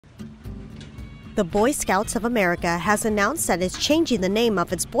The Boy Scouts of America has announced that it's changing the name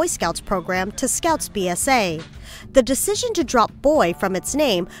of its Boy Scouts program to Scout BSA. The decision to drop boy from its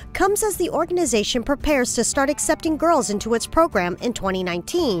name comes as the organization prepares to start accepting girls into its program in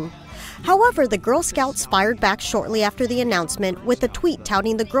 2019. However, the Girl Scouts fired back shortly after the announcement with a tweet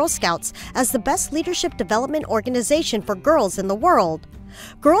touting the Girl Scouts as the best leadership development organization for girls in the world.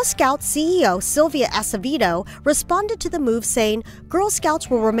 Girl Scouts CEO Sylvia Acevedo responded to the move saying, "Girl Scouts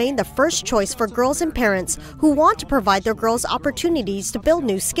will remain the first choice for girls and parents who want to provide their girls opportunities to build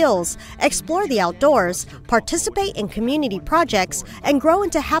new skills, explore the outdoors, participate in community projects, and grow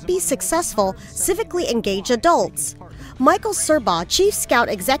into happy, successful, civically engaged adults." Michael Serbaugh, Chief Scout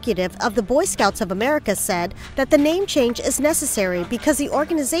Executive of the Boy Scouts of America, said that the name change is necessary because the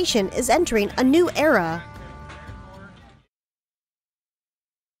organization is entering a new era.